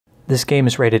This game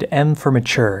is rated M for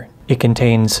mature. It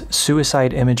contains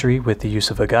suicide imagery with the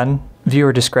use of a gun.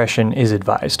 Viewer discretion is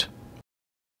advised.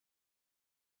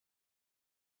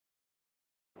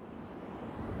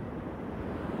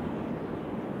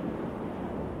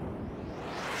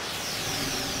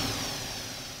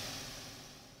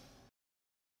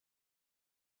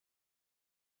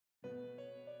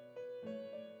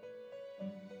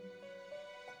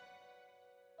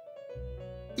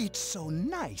 It's so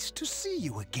nice to see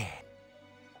you again.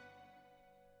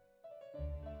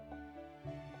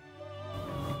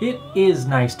 It is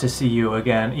nice to see you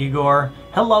again, Igor.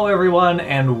 Hello everyone,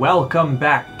 and welcome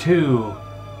back to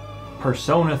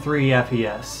Persona 3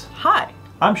 FES. Hi.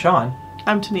 I'm Sean.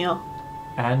 I'm Tennille.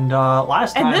 And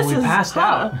last time this we is passed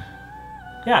out.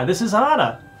 Yeah, this is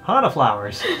Hana. Hana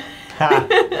flowers.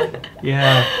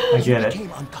 Yeah, I get it. You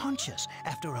became unconscious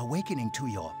after awakening to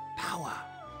your power.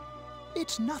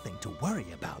 It's nothing to worry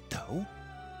about, though.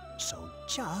 So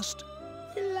just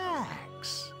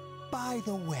relax. By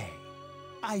the way,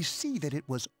 I see that it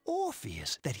was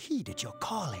Orpheus that heeded your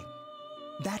calling.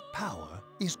 That power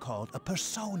is called a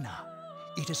persona.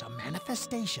 It is a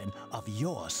manifestation of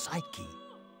your psyche.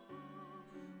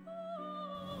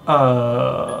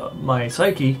 My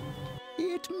psyche?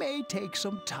 It may take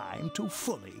some time to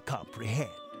fully comprehend.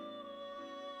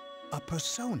 A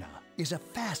persona is a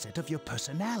facet of your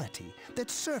personality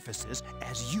that surfaces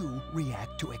as you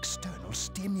react to external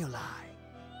stimuli.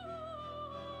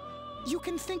 You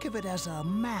can think of it as a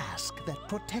mask that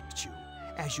protects you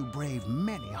as you brave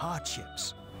many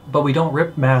hardships. But we don't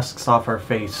rip masks off our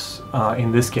face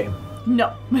in this game.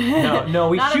 No. No,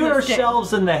 we Not in shoot this game.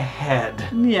 ourselves in the head.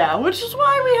 Yeah, which is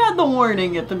why we had the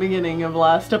warning at the beginning of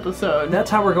last episode.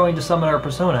 That's how we're going to summon our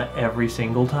persona every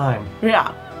single time.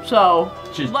 Yeah, so,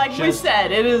 Just- we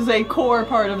said, it is a core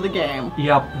part of the game.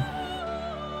 Yep.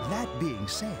 That being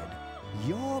said,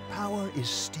 your power is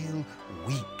still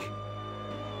weak.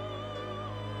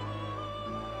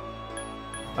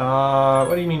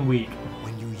 What do you mean weak?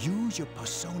 When you use your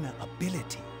persona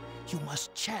ability, you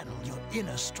must channel your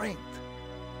inner strength.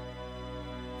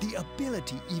 The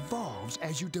ability evolves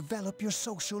as you develop your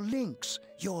social links,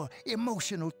 your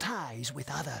emotional ties with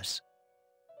others.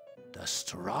 The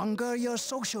stronger your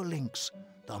social links,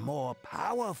 the more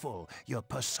powerful your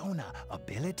persona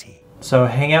ability. So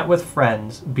hang out with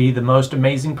friends, be the most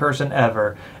amazing person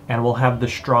ever, and we'll have the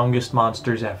strongest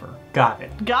monsters ever. Got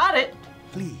it. Got it.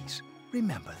 Please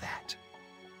remember that.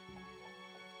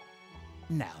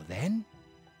 Now then,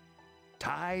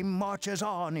 time marches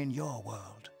on in your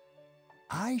world.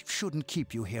 I shouldn't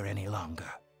keep you here any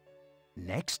longer.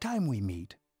 Next time we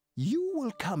meet, you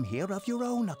will come here of your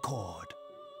own accord.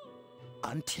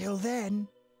 Until then,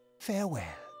 farewell.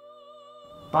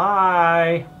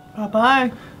 Bye.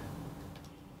 Bye-bye.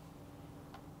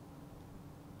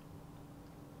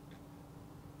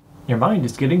 Your mind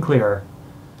is getting clearer.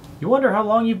 You wonder how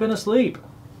long you've been asleep.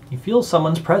 You feel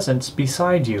someone's presence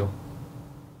beside you.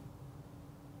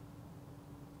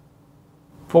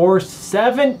 For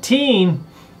 17?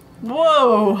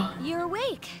 Whoa. You're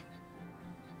awake.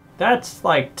 That's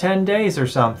like 10 days or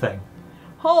something.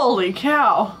 Holy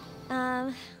cow.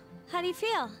 How do you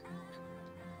feel?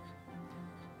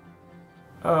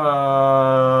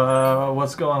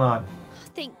 What's going on?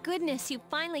 Thank goodness you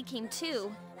finally came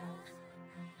to.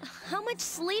 How much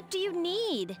sleep do you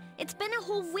need? It's been a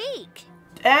whole week.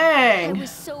 I Dang.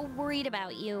 was so worried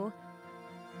about you.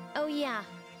 Oh yeah,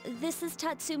 this is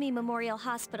Tatsumi Memorial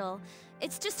Hospital.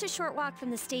 It's just a short walk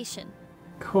from the station.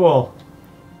 Cool.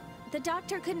 The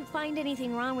doctor couldn't find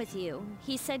anything wrong with you.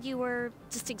 He said you were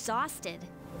just exhausted.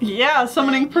 Yeah,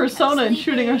 summoning But you kept persona and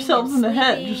shooting sleeping ourselves in the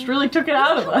head sleeping. just really took it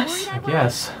out of You know how us. worried I was?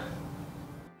 Yes.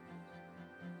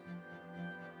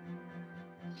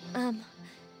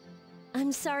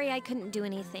 I'm sorry I couldn't do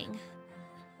anything.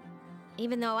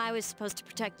 Even though I was supposed to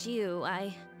protect you,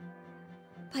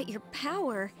 But your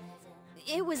power,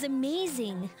 it was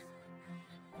amazing.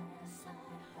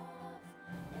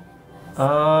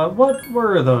 What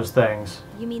were those things?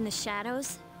 You mean the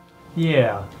shadows?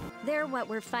 Yeah. They're what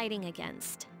we're fighting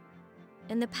against.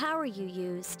 And the power you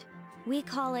used, we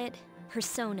call it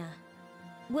persona.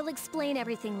 We'll explain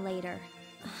everything later.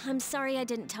 I'm sorry I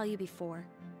didn't tell you before.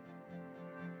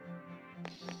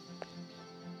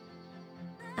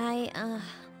 I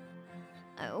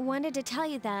wanted to tell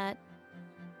you that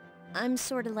I'm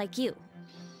sort of like you.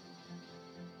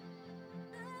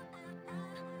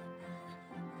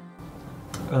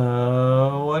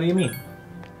 What do you mean?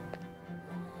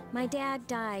 My dad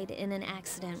died in an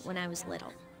accident when I was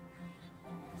little.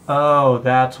 Oh,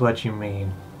 that's what you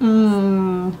mean.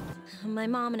 Mmm. My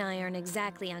mom and I aren't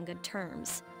exactly on good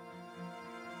terms.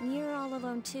 You're all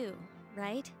alone too,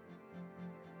 right?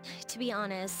 To be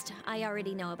honest, I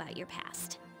already know about your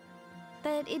past.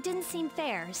 But it didn't seem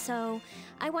fair, so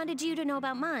I wanted you to know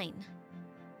about mine.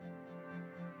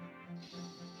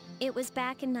 It was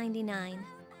back in '99.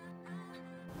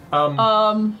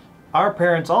 Our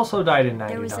parents also died in '99.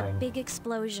 There was a big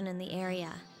explosion in the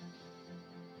area.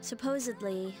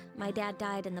 Supposedly, my dad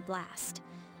died in the blast,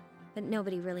 but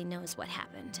nobody really knows what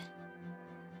happened.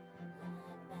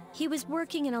 He was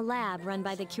working in a lab run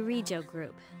by the Kirijo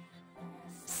group.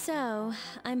 So,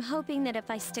 I'm hoping that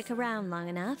if I stick around long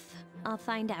enough, I'll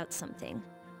find out something.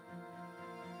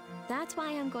 That's why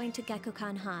I'm going to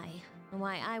Gekkoukan High, and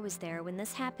why I was there when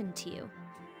this happened to you.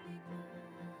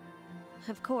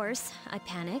 Of course, I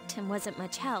panicked and wasn't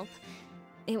much help.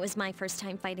 It was my first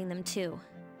time fighting them too.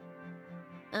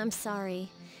 I'm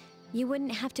sorry. You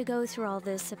wouldn't have to go through all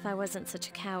this if I wasn't such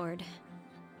a coward.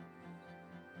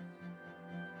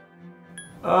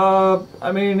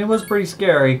 I mean, it was pretty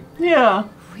scary. Yeah.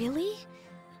 Really?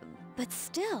 But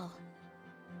still.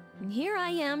 Here I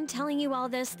am telling you all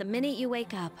this the minute you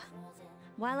wake up.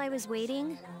 While I was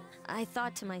waiting, I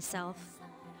thought to myself,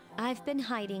 I've been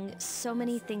hiding so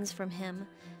many things from him.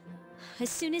 As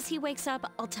soon as he wakes up,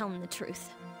 I'll tell him the truth.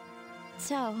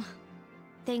 So,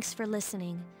 thanks for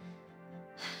listening.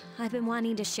 I've been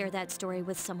wanting to share that story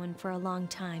with someone for a long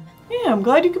time. Yeah, I'm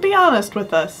glad you could be honest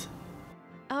with us.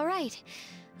 All right,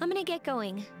 I'm gonna get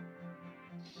going.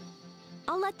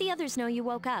 I'll let the others know you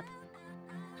woke up.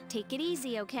 Take it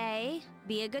easy, okay?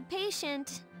 Be a good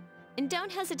patient. And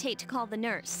don't hesitate to call the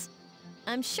nurse.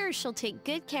 I'm sure she'll take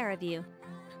good care of you.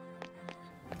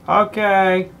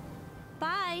 Okay.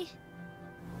 Bye.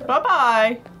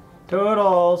 Bye-bye.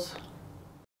 Toodles.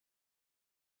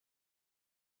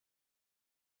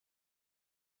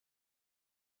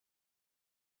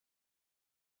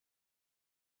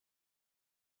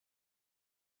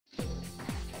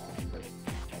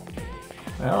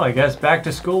 Well, I guess back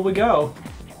to school we go.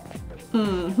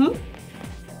 Mm-hmm.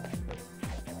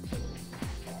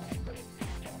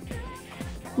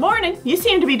 Morning. You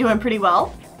seem to be doing pretty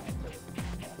well.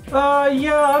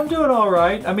 Yeah, I'm doing all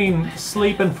right. I mean,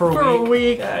 sleeping for For a a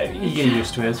week. week. You get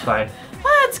used to it, it's fine.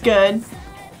 That's good.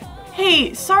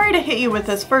 Hey, sorry to hit you with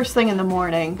this first thing in the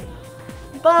morning,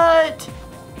 but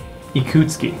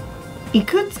Ikutsuki.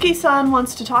 Ikutsuki-san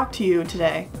wants to talk to you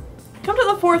today. Come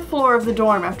to the 4th floor of the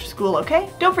dorm after school, okay?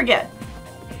 Don't forget.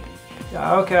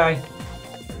 Yeah, okay.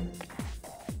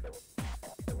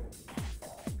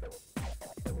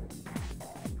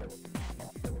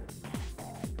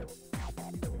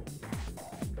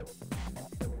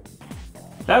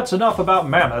 That's enough about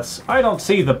mammoths. I don't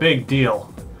see the big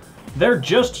deal. They're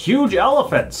just huge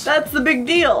elephants. That's the big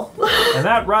deal. And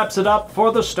that wraps it up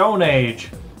for the Stone Age.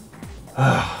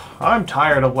 I'm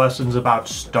tired of lessons about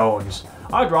stones.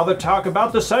 I'd rather talk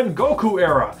about the Sengoku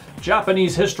era.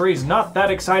 Japanese history's not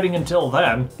that exciting until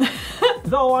then.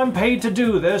 Though I'm paid to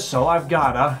do this, so I've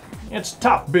gotta. It's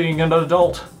tough being an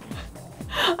adult.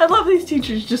 I love these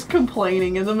teachers just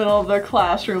complaining in the middle of their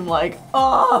classroom like,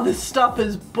 oh, this stuff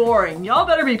is boring. Y'all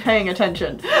better be paying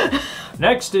attention.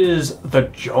 Next is the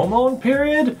Jomon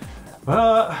period.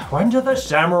 When do the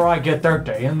samurai get their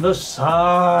day in the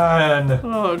sun?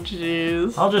 Oh,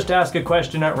 jeez. I'll just ask a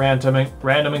question at random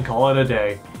and call it a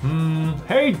day.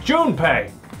 Hey, Junpei!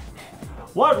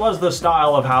 What was the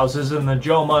style of houses in the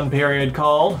Jomon period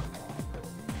called?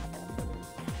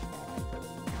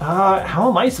 How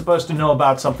am I supposed to know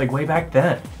about something way back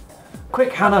then?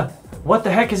 Quick, Hana, what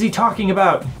the heck is he talking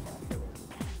about?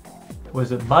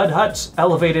 Was it mud huts,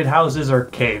 elevated houses, or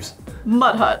caves?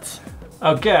 Mud huts.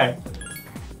 Okay.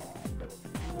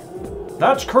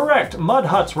 That's correct. Mud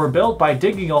huts were built by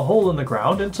digging a hole in the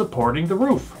ground and supporting the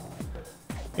roof.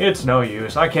 It's no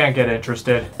use. I can't get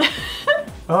interested.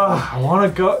 I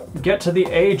want to get to the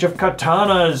age of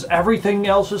katanas. Everything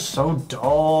else is so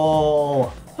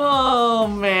dull. Oh,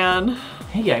 man.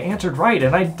 Hey, I answered right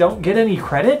and I don't get any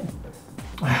credit?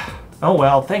 Oh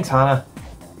well, thanks, Hana.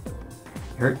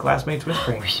 You heard classmates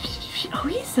whispering. Oh,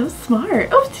 he's so smart.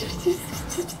 Oh,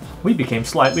 We became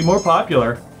slightly more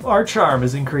popular. Our charm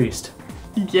is increased.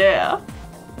 yeah.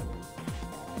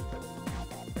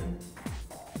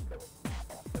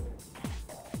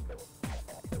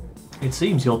 It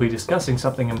seems you'll be discussing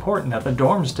something important at the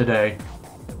dorms today.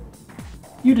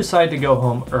 You decide to go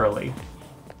home early.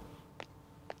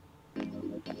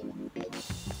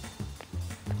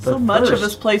 So But much of first-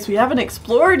 this place we haven't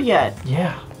explored yet.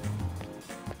 Yeah.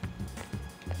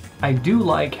 I do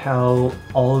like how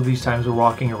all of these times we're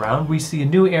walking around, we see a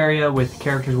new area with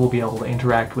characters we'll be able to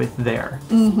interact with there.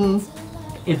 Mm-hmm.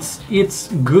 It's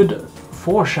good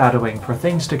foreshadowing for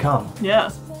things to come.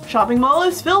 Yeah. Shopping mall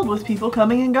is filled with people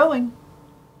coming and going.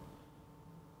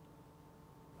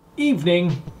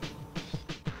 Evening.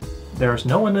 There's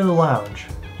no one in the lounge.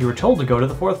 You were told to go to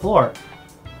the 4th floor.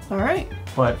 Alright.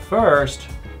 But first,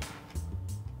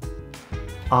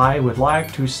 I would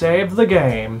like to save the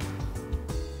game.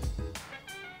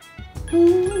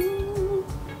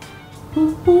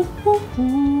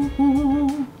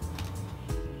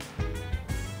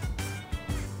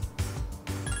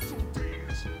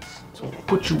 So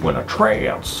put you in a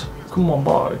trance. Come on,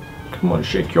 body. Come on,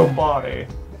 shake your body.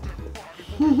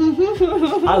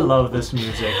 I love this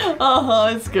music.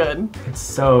 Uh-huh, it's good. It's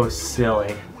so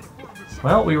silly.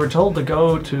 Well, we were told to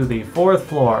go to the 4th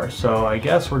floor, so I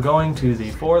guess we're going to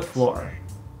the 4th floor.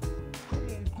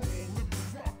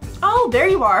 Oh, there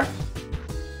you are.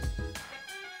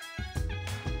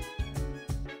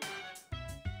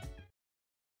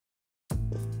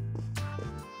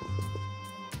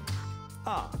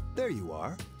 Ah, there you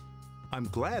are. I'm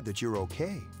glad that you're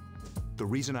okay. The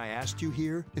reason I asked you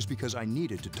here is because I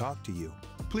needed to talk to you.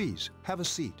 Please, have a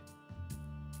seat.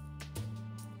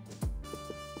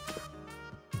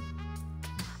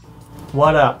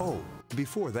 What up? Oh,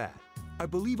 before that, I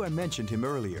believe I mentioned him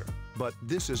earlier, but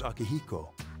this is Akihiko.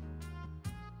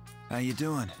 How you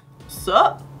doing?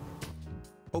 Sup?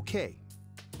 Okay,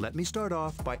 let me start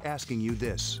off by asking you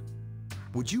this.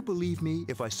 Would you believe me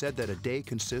if I said that a day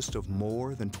consists of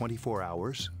more than 24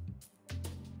 hours?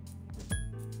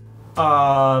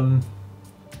 Pardon,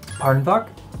 Fuck?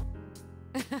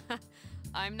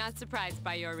 I'm not surprised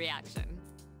by your reaction.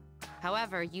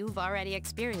 However, you've already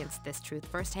experienced this truth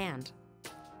firsthand.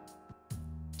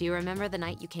 Do you remember the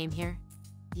night you came here?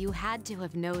 You had to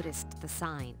have noticed the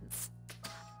signs.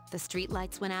 The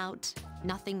streetlights went out,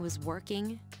 nothing was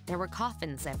working, there were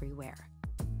coffins everywhere.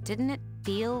 Didn't it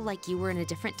feel like you were in a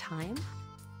different time?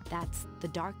 That's the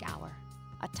dark hour,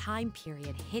 a time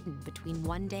period hidden between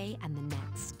one day and the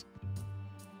next.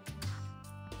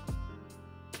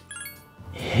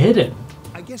 Hidden?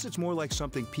 I guess it's more like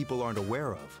something people aren't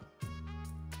aware of.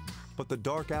 But the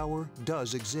dark hour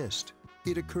does exist.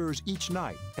 It occurs each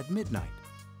night at midnight.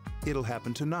 It'll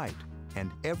happen tonight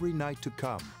and every night to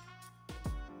come.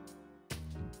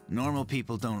 Normal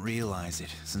people don't realize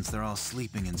it, since they're all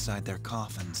sleeping inside their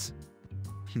coffins.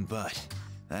 But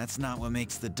that's not what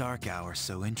makes the dark hour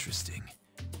so interesting.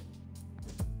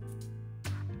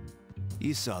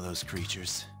 You saw those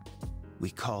creatures. We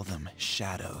call them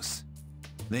shadows.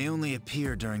 They only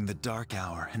appear during the dark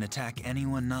hour and attack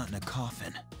anyone not in a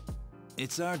coffin.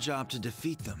 It's our job to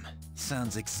defeat them.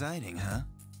 Sounds exciting, huh?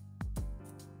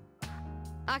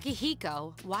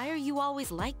 Akihiko, why are you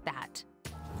always like that?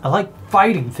 I like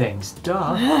fighting things,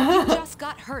 duh. You just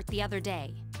got hurt the other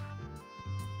day.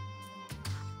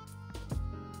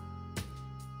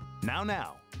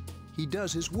 Now, he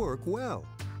does his work well.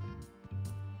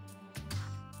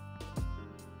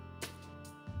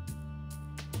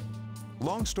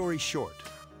 Long story short,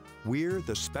 we're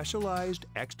the Specialized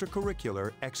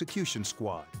Extracurricular Execution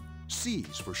Squad,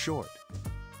 S.E.E.S for short.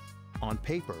 On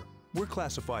paper, we're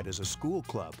classified as a school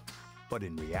club, but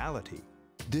in reality,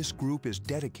 this group is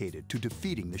dedicated to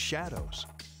defeating the shadows.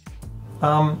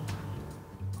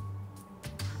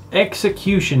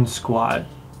 Execution Squad.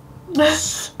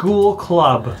 School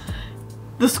club.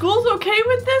 The school's okay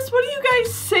with this? What do you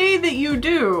guys say that you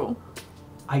do?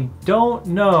 I don't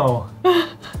know.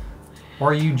 Or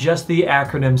are you just the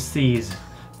acronym S.E.E.S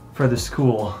for the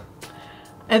school?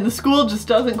 And the school just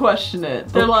doesn't question it.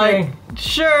 They're Okay. like,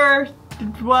 sure,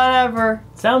 whatever.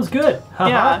 Sounds good. Haha.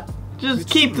 Yeah, just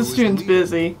It's keep the Lou as students leader.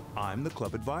 busy. I'm the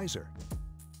club advisor.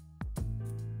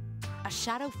 A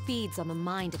shadow feeds on the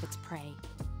mind of its prey.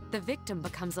 The victim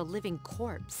becomes a living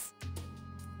corpse.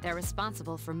 They're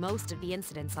responsible for most of the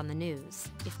incidents on the news,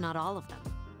 if not all of them.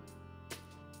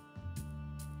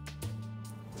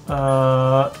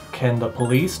 Can the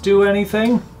police do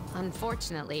anything?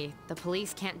 Unfortunately, the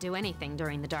police can't do anything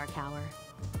during the dark hour.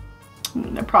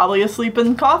 They're probably asleep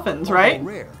in coffins, right? Although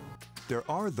rare, there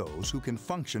are those who can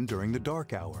function during the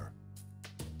dark hour.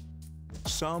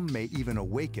 Some may even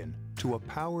awaken to a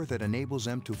power that enables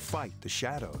them to fight the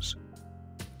shadows.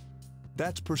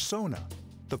 That's Persona,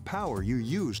 the power you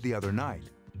used the other night.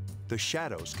 The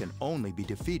shadows can only be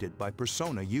defeated by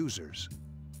Persona users.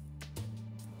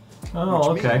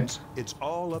 Oh, Which okay. means it's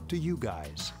all up to you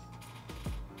guys.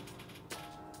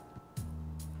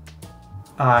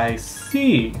 I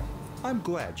see. I'm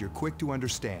glad you're quick to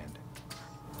understand.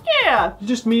 Yeah, You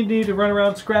just need to run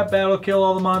around, scrap battle, kill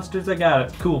all the monsters. I got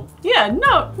it. Cool. yeah,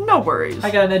 no worries.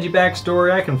 I got an edgy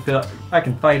backstory. I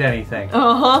can fight anything.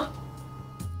 Uh-huh.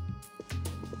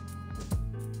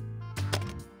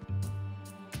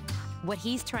 What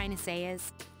he's trying to say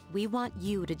is, We want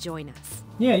you to join us.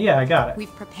 Yeah, I got it.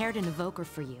 We've prepared an evoker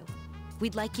for you.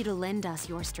 We'd like you to lend us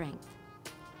your strength.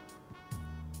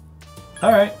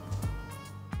 Alright.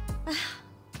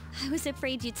 I was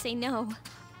afraid you'd say no.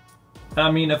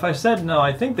 I mean, if I said no,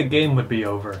 I think the game would be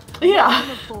over. Yeah.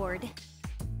 I'm aboard.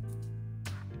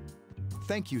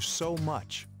 Thank you so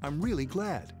much. I'm really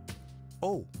glad.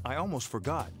 Oh, I almost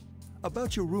forgot.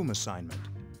 About your room assignment.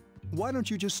 Why don't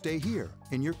you just stay here,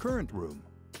 in your current room?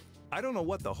 I don't know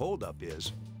what the holdup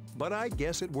is, but I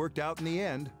guess it worked out in the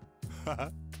end.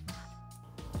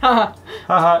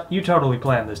 Haha, you totally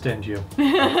planned this, didn't you?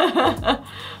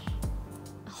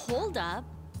 Hold up.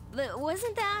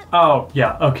 Wasn't that? Oh,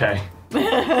 yeah, okay.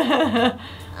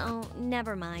 Oh,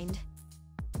 never mind.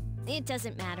 It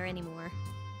doesn't matter anymore.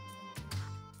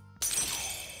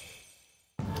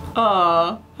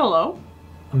 Hello?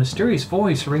 A mysterious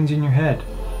voice rings in your head.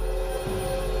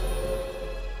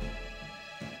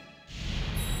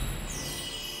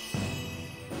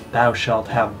 Thou shalt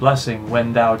have blessing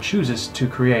when thou choosest to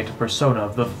create a persona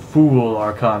of the Fool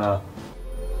Arcana.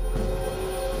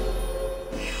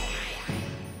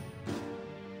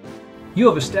 You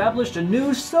have established a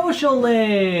new social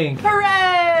link!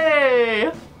 Hooray!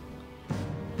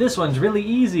 This one's really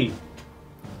easy.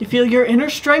 You feel your inner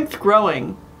strength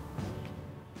growing.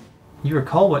 You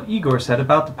recall what Igor said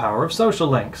about the power of social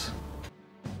links.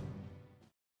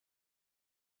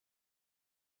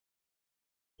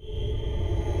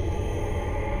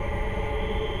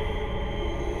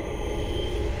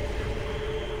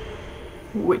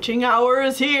 Witching hour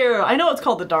is here. I know it's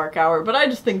called the dark hour, but I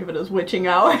just think of it as witching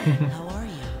hour. How are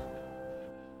you?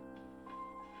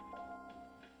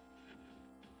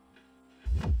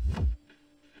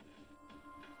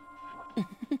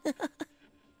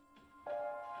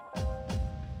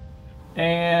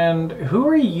 And who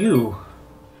are you?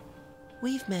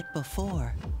 We've met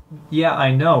before. Yeah,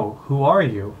 I know. Who are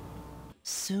you?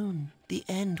 Soon, the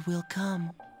end will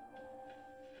come.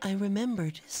 I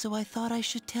remembered, so I thought I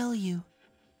should tell you.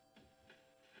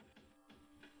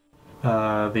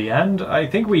 The end? I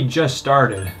think we just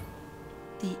started.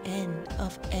 The end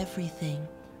of everything.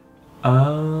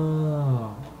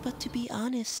 Oh. But to be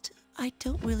honest, I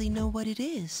don't really know what it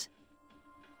is.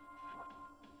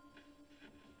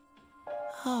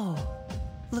 Oh,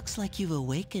 looks like you've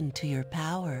awakened to your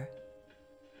power.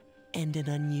 And an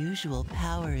unusual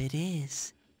power it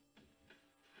is.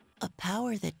 A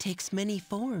power that takes many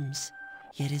forms,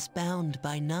 yet is bound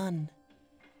by none.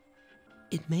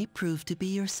 It may prove to be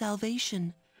your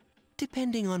salvation,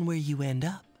 depending on where you end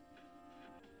up.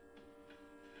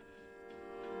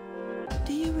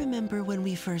 Do you remember when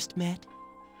we first met?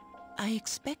 I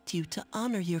expect you to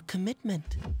honor your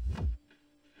commitment.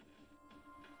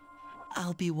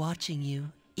 I'll be watching you,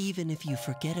 even if you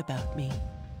forget about me.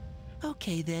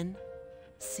 Okay then,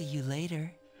 see you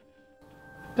later.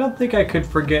 Don't think I could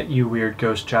forget you, weird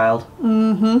ghost child.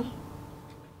 Mm-hmm.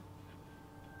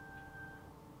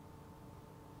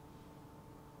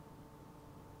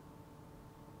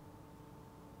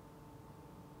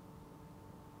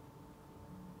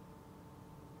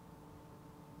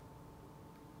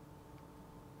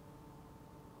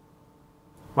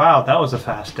 Wow, that was a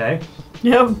fast day.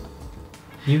 Yep.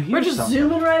 You hear We're just something.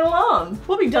 zooming right along.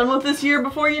 We'll be done with this year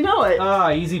before you know it.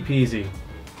 Ah, easy peasy.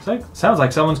 Sounds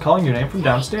like someone's calling your name from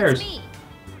downstairs. Hey, it's me.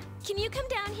 Can you come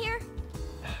down here?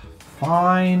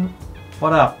 Fine.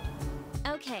 What up?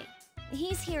 Okay,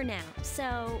 he's here now.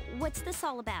 So, what's this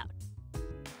all about?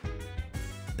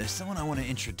 There's someone I want to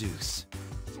introduce.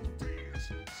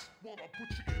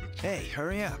 Hey,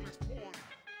 hurry up.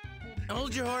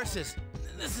 Hold your horses.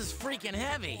 This is freaking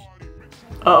heavy.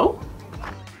 Oh?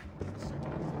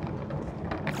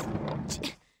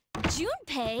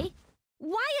 Junpei?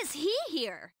 Why is he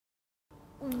here?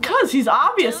 Because he's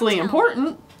obviously Don't tell me.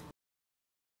 important.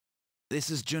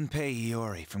 This is Junpei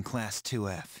Iori from Class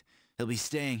 2F. He'll be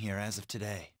staying here as of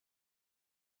today.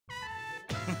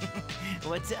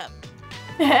 What's up?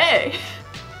 Hey.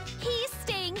 He's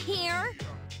staying here?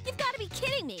 You've got to be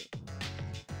kidding me.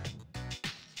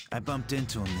 I bumped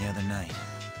into him the other night.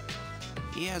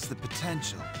 He has the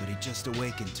potential, but he just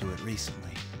awakened to it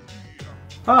recently.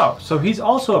 Oh, so he's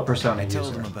also a Persona I told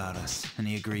user. him about us, and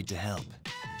he agreed to help.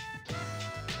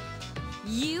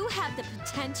 You have the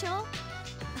potential?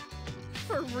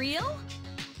 For real?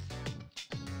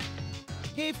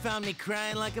 He found me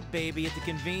crying like a baby at the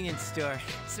convenience store,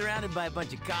 surrounded by a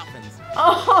bunch of coffins.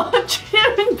 Oh,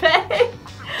 Junpei.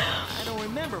 I don't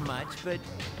remember much, but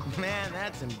man,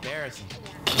 that's embarrassing.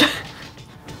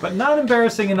 But not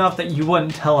embarrassing enough that you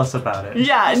wouldn't tell us about it.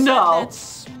 Yeah, You said no.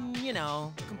 That's, you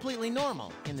know, completely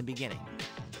normal in the beginning.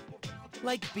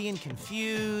 Like being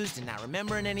confused and not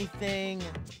remembering anything.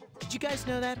 Did you guys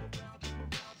know that?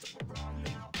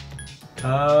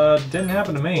 Didn't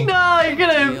happen to me. No, you're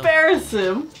gonna embarrass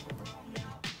him.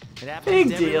 It happens Big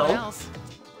to everyone deal. else.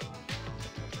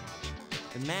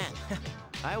 And man,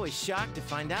 I was shocked to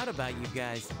find out about you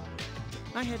guys.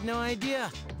 I had no idea.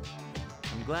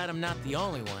 I'm glad I'm not the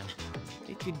only one.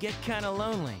 It could get kind of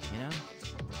lonely, you know?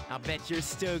 I'll bet you're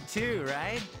stoked too,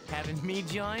 right? Having me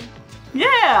join?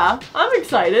 Yeah, I'm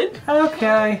excited.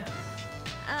 Okay.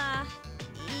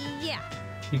 Yeah.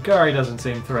 Yukari doesn't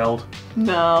seem thrilled.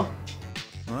 No.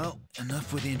 Well,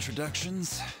 enough with the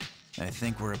introductions. I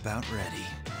think we're about ready.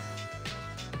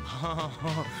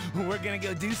 Oh, we're gonna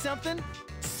go do something?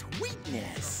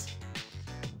 Sweetness!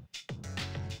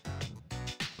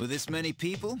 With this many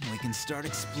people, we can start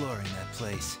exploring that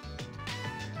place.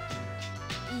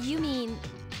 You mean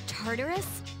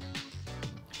Tartarus?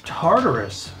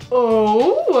 Tartarus.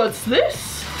 Oh, what's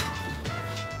this?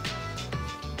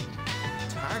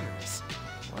 Tartarus?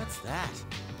 What's that?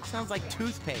 Sounds like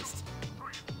toothpaste.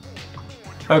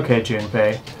 Okay,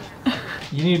 Junpei.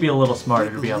 You need to be a little smarter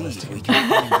to be on this team. We can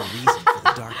find the reason for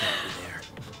the dark hour there.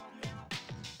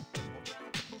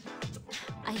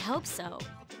 I hope so.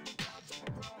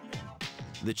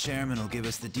 The chairman will give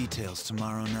us the details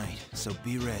tomorrow night, so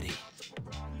be ready.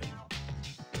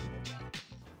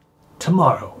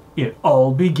 Tomorrow, it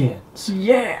all begins.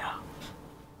 Yeah.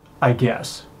 I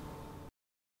guess.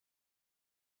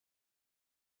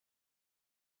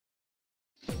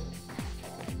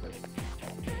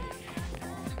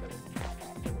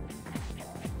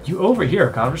 You overhear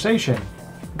a conversation.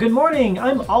 Good morning.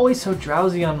 I'm always so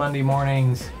drowsy on Monday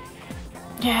mornings.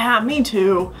 Yeah, me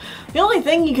too. The only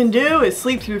thing you can do is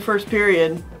sleep through first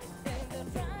period.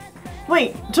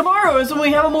 Wait, tomorrow is when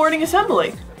we have a morning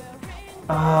assembly.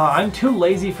 I'm too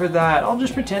lazy for that. I'll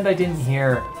just pretend I didn't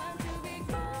hear.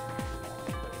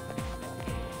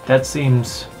 That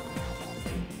seems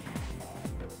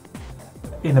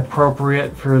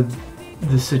inappropriate for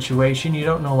the situation. You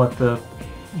don't know what the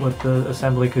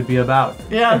assembly could be about.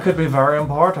 Yeah. It could be very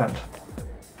important.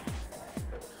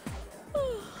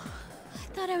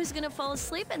 I thought I was gonna fall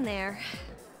asleep in there.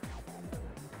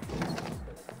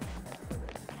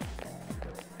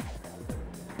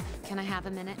 Can I have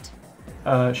a minute?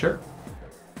 Sure.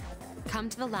 Come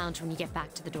to the lounge when you get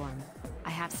back to the dorm. I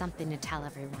have something to tell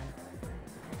everyone.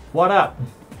 What up?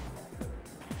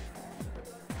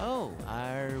 Oh,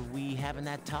 are we having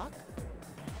that talk?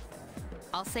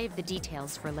 I'll save the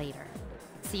details for later.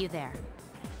 See you there.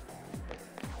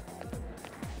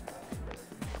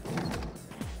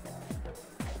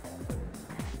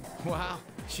 Wow,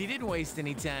 she didn't waste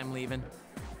any time leaving.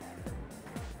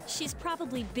 She's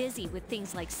probably busy with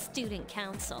things like student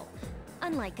council,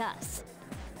 unlike us.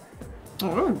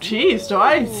 Oh, jeez, do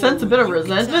I sense a bit of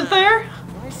resentment there? Do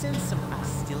I sense some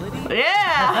hostility?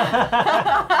 Yeah!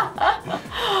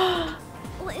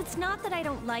 Well, it's not that I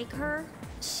don't like her.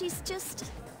 She's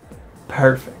just...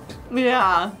 Perfect.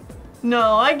 Yeah.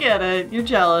 No, I get it. You're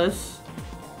jealous.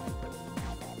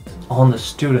 On the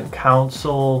student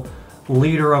council,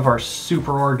 leader of our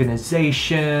super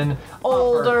organization,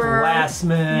 Older.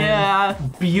 upperclassmen, Yeah.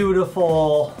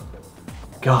 beautiful.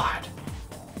 God.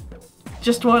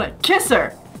 Just want to kiss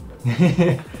her.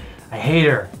 I hate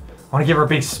her. I want to give her a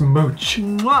big smooch.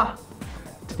 Mwah.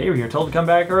 Today we were told to come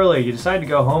back early. You decided to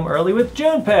go home early with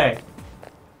Junpei.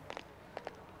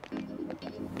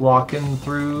 Walking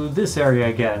through this area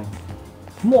again.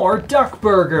 More duck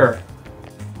burger.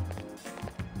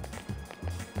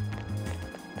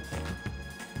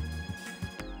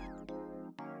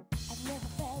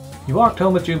 You walked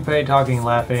home with Junpei talking and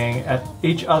laughing at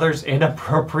each other's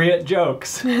inappropriate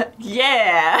jokes.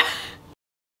 Yeah.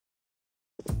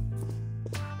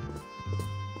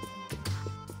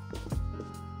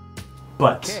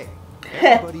 But Okay,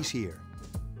 everybody's here.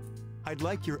 I'd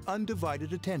like your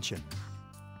undivided attention.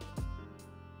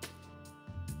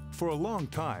 For a long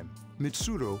time,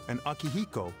 Mitsuru and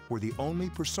Akihiko were the only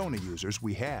Persona users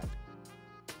we had.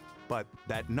 But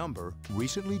that number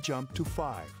recently jumped to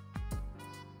 5.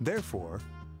 Therefore,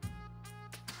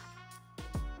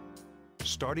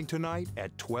 starting tonight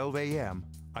at 12 a.m.,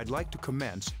 I'd like to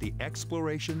commence the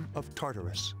exploration of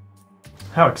Tartarus.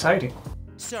 how exciting.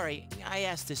 Sorry, I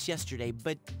asked this yesterday,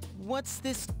 but what's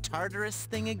this Tartarus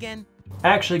thing again?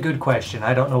 Actually, good question.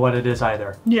 I don't know what it is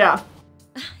either. Yeah.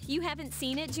 You haven't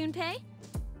seen it, Junpei?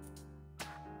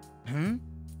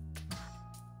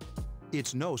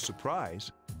 It's no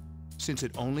surprise, since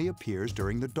it only appears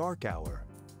during the dark hour.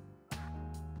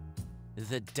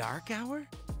 The dark hour?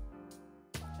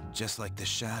 Just like the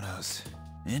shadows.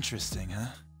 Interesting, huh?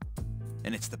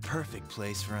 and it's the perfect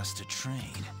place for us to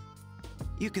train.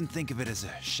 You can think of it as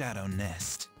a shadow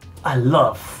nest. I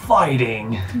love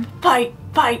fighting. Fight,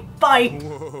 fight, fight!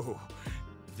 Whoa.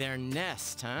 Their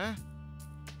nest, huh?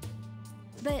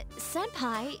 But,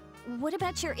 Senpai, what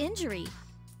about your injury?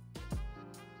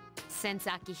 Since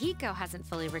Akihiko hasn't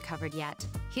fully recovered yet,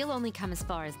 he'll only come as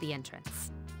far as the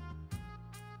entrance.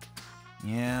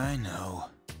 Yeah, I know.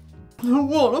 I wanna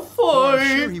Well, I'm fight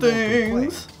sure he won't complain,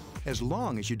 things. as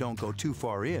long as you don't go too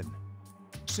far in.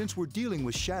 Since we're dealing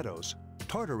with shadows,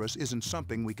 Tartarus isn't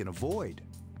something we can avoid.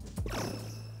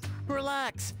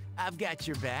 Relax, I've got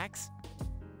your backs.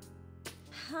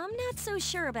 I'm not so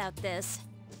sure about this.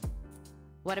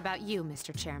 What about you,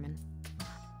 Mr. Chairman?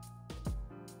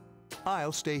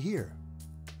 I'll stay here.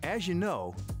 As you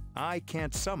know, I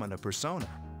can't summon a persona.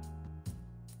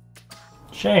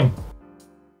 Shame.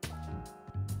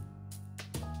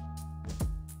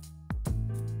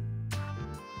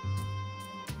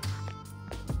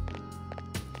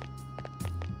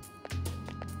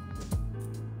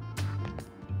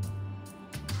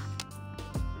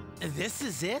 This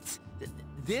is it?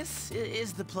 This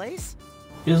is the place?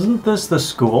 Isn't this the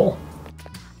school?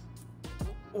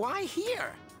 Why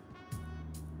here?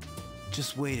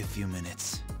 Just wait a few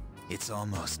minutes. It's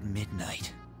almost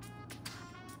midnight.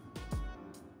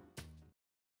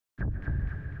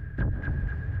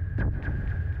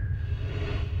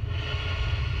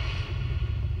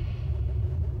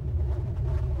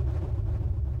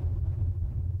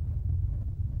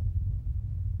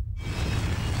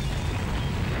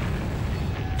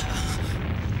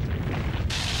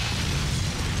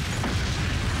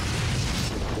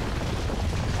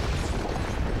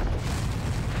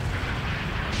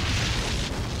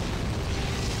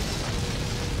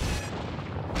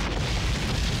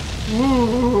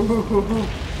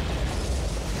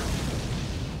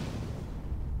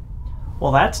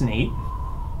 Well, that's neat.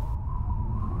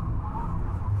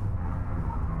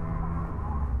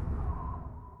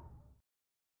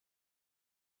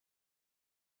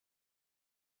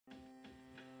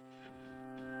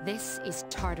 This is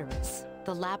Tartarus,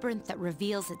 the labyrinth that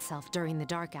reveals itself during the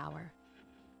dark hour.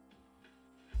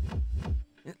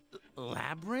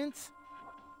 Labyrinth?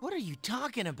 What are you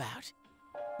talking about?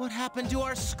 What happened to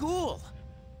our school?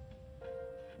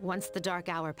 Once the dark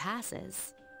hour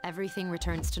passes, everything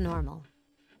returns to normal.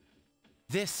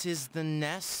 This is the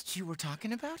nest you were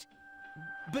talking about?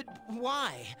 But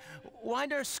why?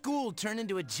 Why'd our school turn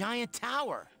into a giant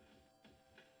tower?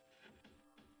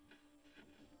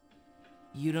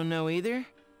 You don't know either?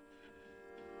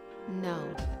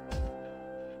 No.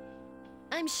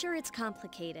 I'm sure it's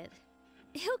complicated.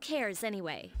 Who cares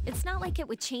anyway? It's not like it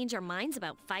would change our minds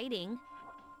about fighting.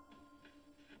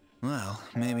 Well,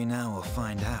 maybe now we'll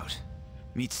find out.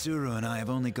 Mitsuru and I have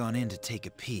only gone in to take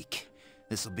a peek.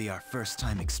 This'll be our first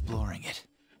time exploring it.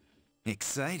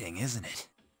 Exciting, isn't it?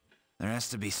 There has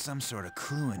to be some sort of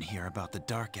clue in here about the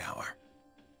dark hour.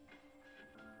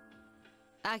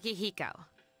 Akihiko,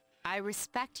 I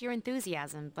respect your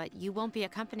enthusiasm, but you won't be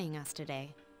accompanying us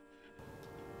today.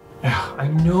 I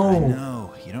know. I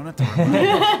know, you don't have to remind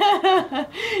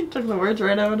me. Took the words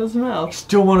right out of his mouth.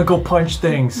 Still want to go punch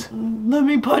things. Let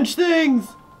me punch things!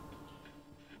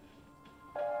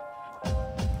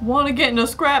 Wanna get in a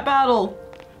scrap battle!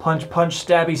 Punch, punch,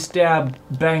 stabby, stab,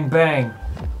 bang, bang.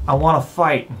 I want to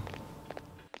fight.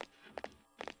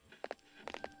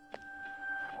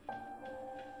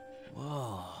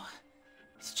 Whoa.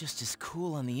 It's just as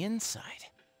cool on the inside.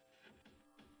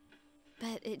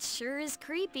 But it sure is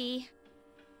creepy.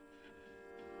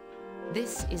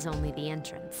 This is only the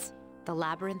entrance. The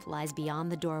labyrinth lies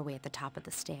beyond the doorway at the top of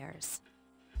the stairs.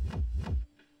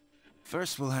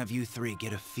 First, we'll have you three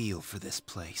get a feel for this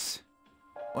place.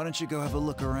 Why don't you go have a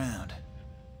look around?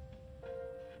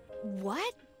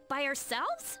 What? By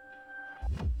ourselves?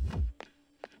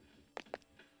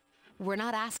 We're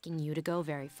not asking you to go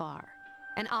very far,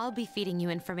 and I'll be feeding you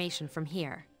information from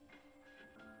here.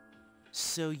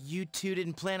 So you two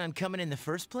didn't plan on coming in the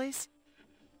first place?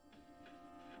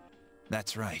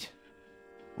 That's right.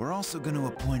 We're also going to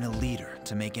appoint a leader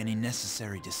to make any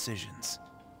necessary decisions.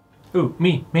 Ooh,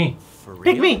 me. For real?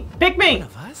 Pick me! Pick me! One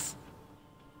of us?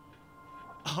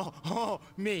 Oh,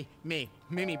 me, pick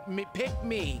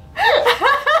me.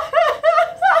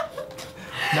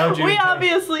 No, Junpei. We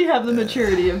obviously have the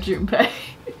maturity of Junpei.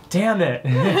 Damn it.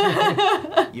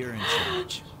 You're in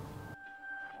charge.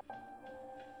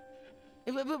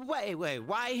 Wait,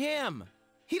 why him?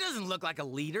 He doesn't look like a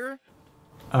leader.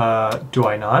 Do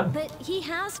I not? But he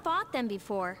has fought them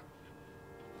before.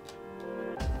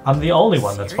 I'm the only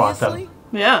one that's fought them. Seriously?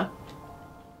 Yeah.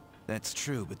 That's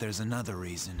true, but there's another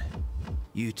reason.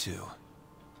 You two.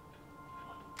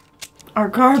 Are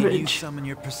Can you garbage. summon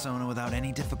your persona without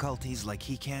any difficulties like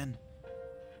he can?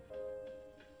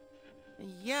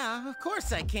 Yeah, of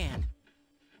course I can.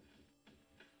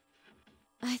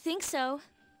 I think so.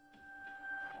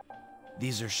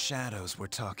 These are shadows we're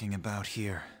talking about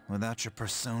here. Without your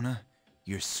persona,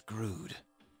 you're screwed.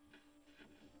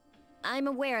 I'm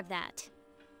aware of that.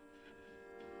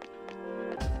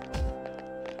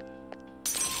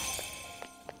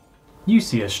 You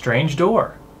see a strange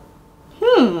door.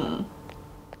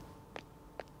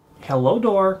 Hello,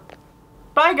 door.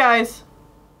 Bye, guys.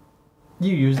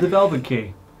 You use the velvet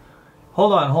key.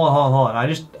 Hold on.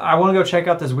 I want to go check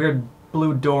out this weird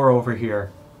blue door over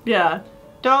here. Yeah.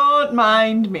 Don't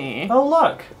mind me. Oh,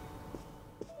 look.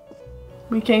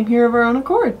 We came here of our own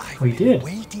accord. We did.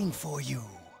 Waiting for you.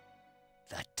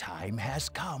 The time has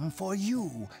come for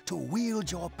you to wield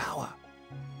your power.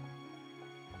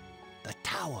 The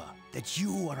tower that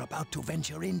you are about to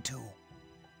venture into.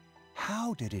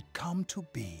 How did it come to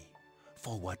be?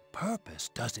 For what purpose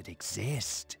does it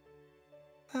exist?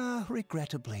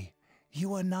 Regrettably,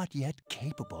 you are not yet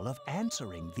capable of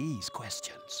answering these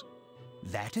questions.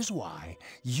 That is why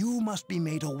you must be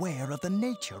made aware of the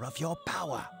nature of your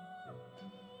power.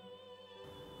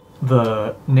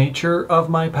 The nature of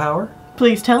my power?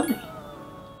 Please tell me.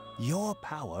 Your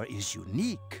power is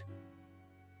unique.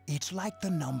 It's like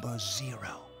the number 0.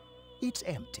 It's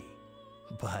empty,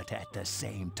 but at the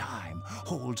same time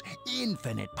holds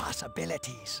infinite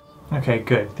possibilities. Okay,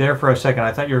 good. There for a second,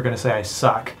 I thought you were going to say I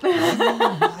suck.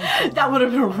 That would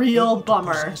have been a real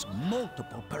bummer. Possess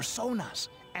multiple personas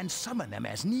and summon them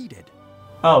as needed.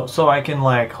 Oh, so I can,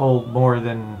 like, hold more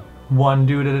than one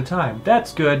dude at a time.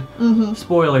 That's good.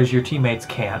 Spoilers, your teammates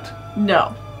can't.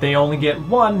 No. They only get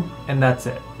one, and that's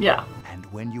it. Yeah. And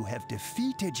when you have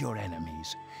defeated your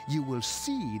enemies, you will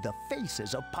see the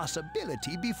faces of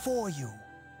possibility before you.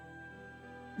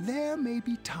 There may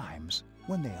be times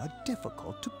when they are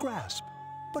difficult to grasp,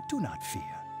 but do not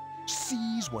fear.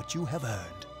 Seize what you have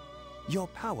earned. Your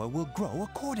power will grow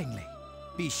accordingly.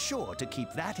 Be sure to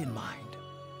keep that in mind.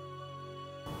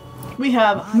 We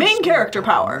have main character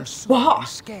power. Wow.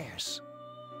 Scarce.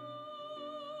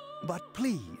 But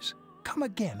please, come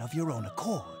again of your own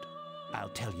accord. I'll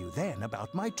tell you then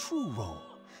about my true role,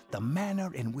 the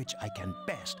manner in which I can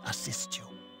best assist you.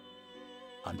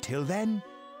 Until then,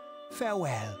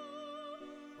 farewell.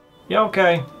 Yeah,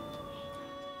 okay.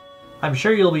 I'm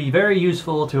sure you'll be very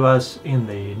useful to us in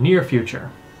the near future.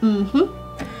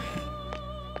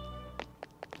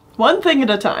 One thing at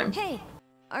a time. Hey,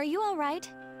 are you all right?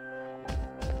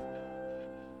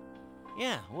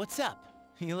 Yeah, what's up?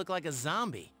 You look like a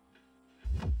zombie.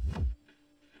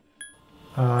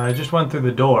 I just went through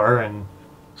the door and...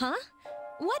 Huh?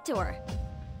 What door?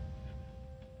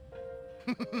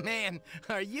 Man,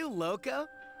 are you loco?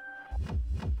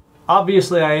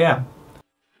 Obviously I am.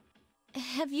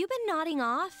 Have you been nodding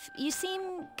off? You seem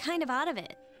kind of out of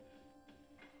it.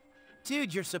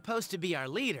 Dude, you're supposed to be our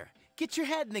leader. Get your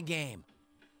head in the game.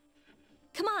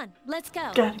 Come on, let's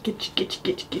go. Gotta get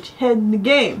your head in the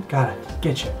game. Gotta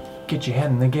get your head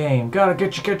in the game. Gotta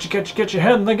get your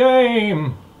head in the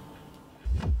game.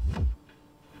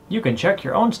 You can check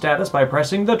your own status by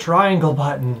pressing the triangle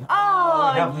button.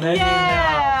 Oh, we have menu yeah!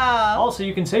 now. Also,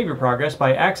 you can save your progress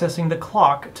by accessing the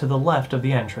clock to the left of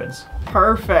the entrance.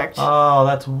 Perfect. Oh,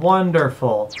 that's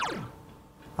wonderful.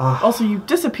 Also, you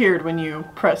disappeared when you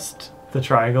pressed The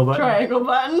triangle button. triangle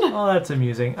button. Oh, that's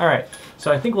amusing. All right, so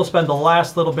I think we'll spend the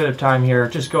last little bit of time here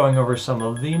just going over some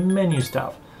of the menu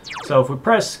stuff. So if we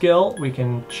press skill, we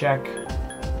can check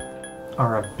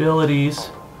our abilities.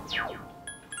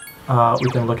 We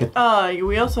can look at...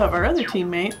 We also have our other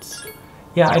teammates.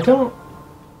 Yeah,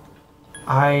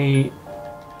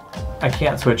 I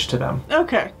can't switch to them.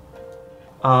 Okay.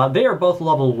 They are both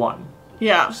level 1,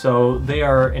 Yeah. so they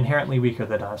are inherently weaker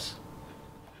than us.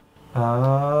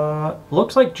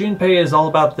 Looks like Junpei is all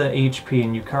about the HP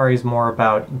and Yukari is more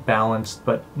about balanced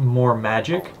but more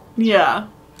magic. Yeah.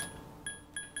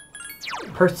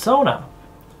 Persona.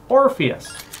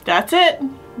 Orpheus. That's it.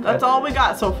 That's all we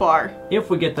got so far. If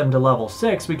we get them to level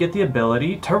 6, we get the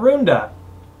ability Tarunda.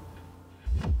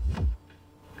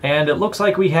 And it looks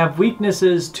like we have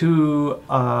weaknesses to,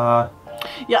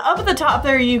 Yeah, up at the top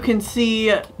there you can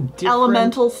see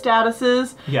elemental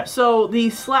statuses. Yes. So the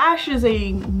slash is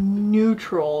a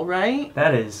neutral, right?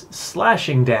 that is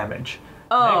slashing damage.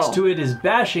 Oh. Next to it is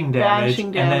bashing damage, Bashing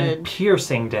and then damage.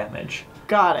 piercing damage.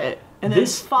 Got it. And then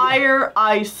This- fire,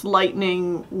 ice,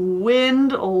 lightning,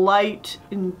 wind, light,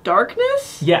 and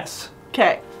darkness? Yes.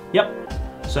 Okay. Yep.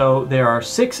 So there are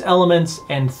 6 elements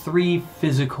and 3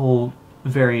 physical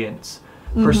variants.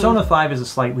 Persona 5 is a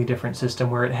slightly different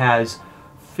system where it has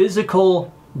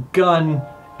physical gun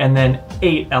and then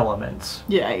 8 elements.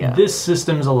 Yeah. This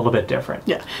system's a little bit different.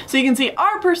 Yeah. So you can see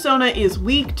our persona is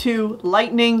weak to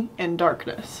lightning and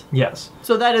darkness. Yes.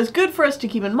 So that is good for us to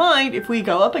keep in mind if we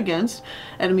go up against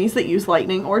enemies that use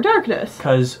lightning or darkness.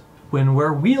 Because when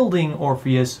we're wielding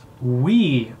Orpheus,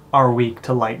 we are weak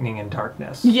to lightning and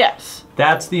darkness. Yes.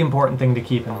 That's the important thing to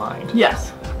keep in mind.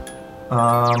 Yes.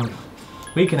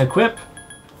 We can equip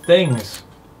things.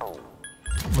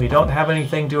 We don't have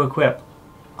anything to equip.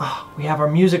 Oh, we have our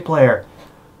music player,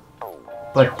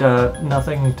 but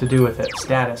nothing to do with it.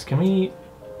 Status. Can we...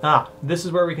 this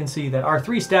is where we can see that our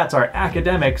 3 stats are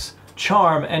academics,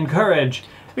 charm, and courage.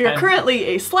 We are currently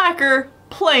a slacker,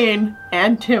 plain,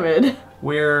 and timid.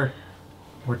 We're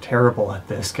terrible at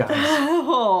this, guys.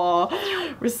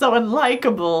 Oh, we're so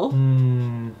unlikable.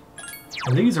 And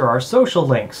these are our social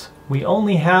links. We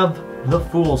only have the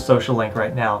Fool social link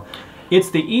right now.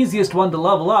 It's the easiest one to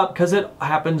level up because it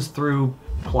happens through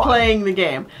playing the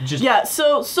game. Yeah,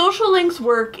 so social links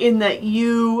work in that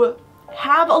you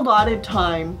have allotted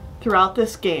time throughout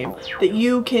this game that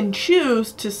you can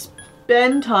choose to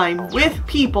spend time with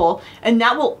people, and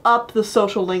that will up the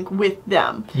social link with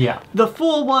them. Yeah. The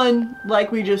Fool one,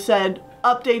 like we just said,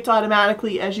 updates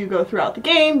automatically as you go throughout the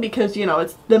game because, you know,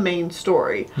 it's the main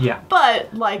story. Yeah.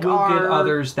 But, like, we'll get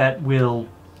others that we'll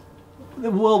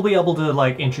be able to,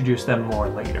 like, introduce them more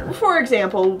later. For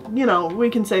example, you know, we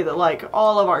can say that, like,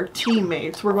 all of our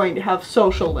teammates we're going to have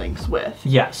social links with.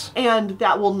 Yes. And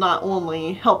that will not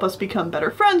only help us become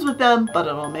better friends with them, but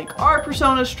it'll make our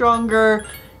persona stronger.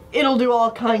 It'll do all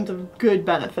kinds of good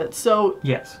benefits. So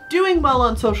yes, doing well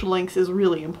on social links is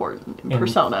really important in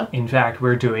Persona. In fact,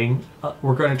 we're going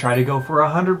to try to go for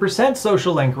 100%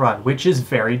 social link run, which is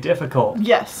very difficult.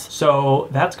 Yes. So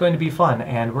that's going to be fun,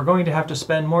 and we're going to have to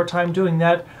spend more time doing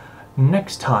that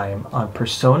next time on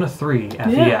Persona 3 FES.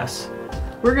 Yeah.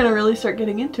 We're going to really start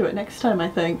getting into it next time, I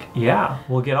think. Yeah,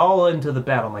 we'll get all into the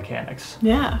battle mechanics.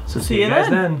 Yeah. So see you guys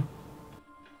then.